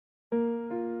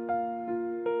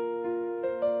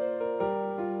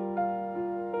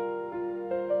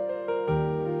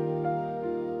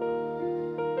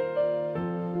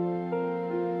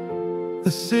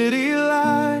The city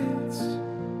lights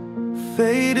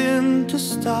fade into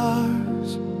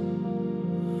stars,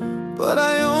 but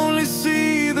I only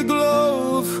see the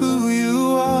glow of who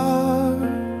you are.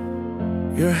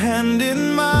 Your hand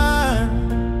in mine,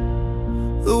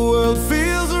 the world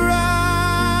feels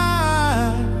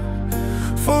right.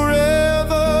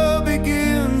 Forever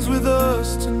begins with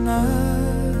us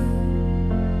tonight.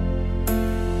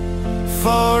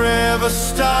 Forever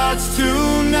starts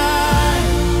tonight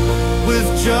with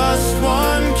just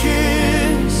one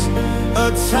kiss,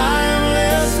 a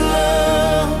timeless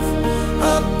love,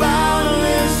 a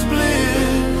boundless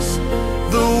bliss.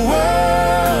 The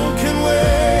world can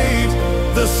wait,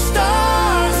 the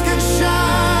stars can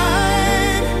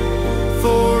shine.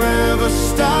 Forever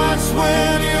starts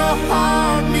when your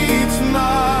heart meets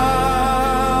mine.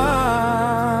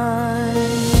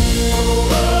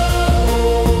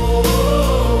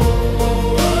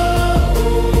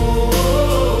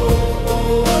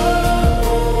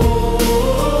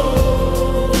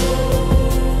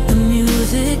 The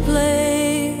music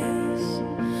plays,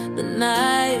 the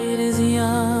night is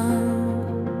young.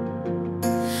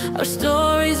 Our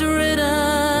story's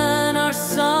written, our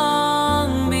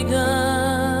song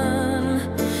begun.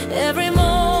 Every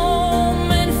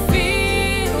moment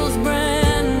feels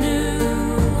brand new.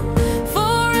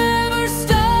 Forever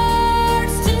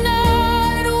starts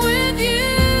tonight with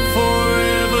you.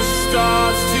 Forever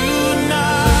starts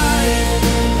tonight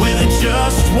with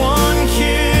just one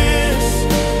kiss,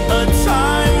 a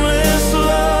timeless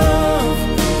love,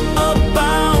 a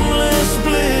boundless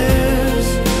bliss.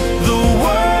 The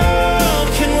world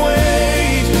can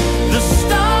wait, the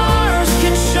stars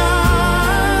can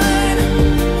shine.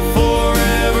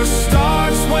 Forever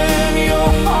starts when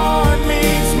your heart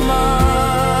meets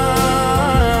mine.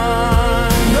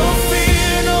 No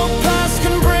fear, no past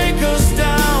can break us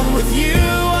down. With you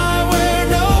I wear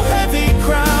no heavy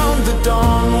crown. The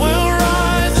dawn will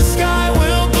rise, the sky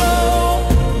will glow,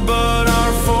 but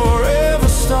our forever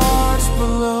starts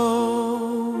below.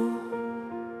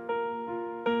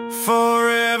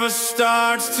 Forever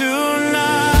starts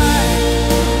tonight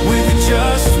with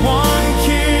just one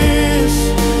kiss,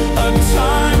 a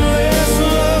timeless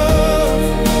love,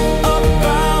 a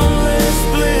boundless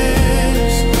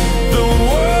bliss. The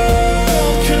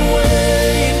world can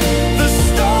wait, the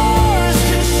stars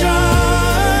can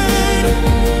shine.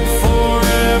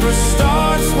 Forever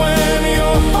starts when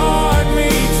your heart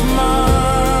meets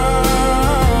mine.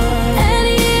 And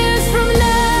years from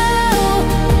now,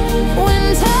 when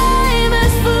time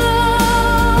has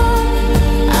flown,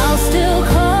 I'll still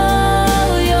call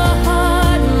your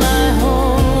heart my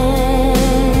home.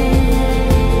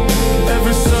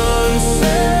 Every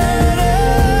sunset,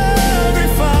 every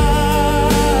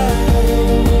fire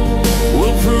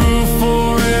will prove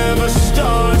forever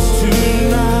starts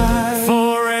tonight.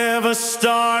 Forever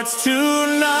starts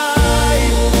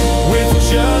tonight with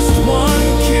just one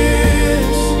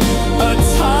kiss, a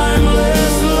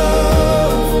timeless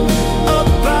love, a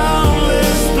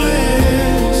boundless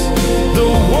bliss. The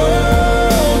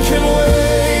world can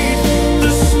wait,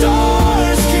 the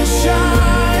stars can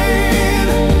shine.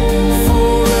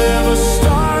 Forever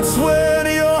starts when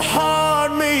your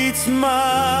heart meets mine.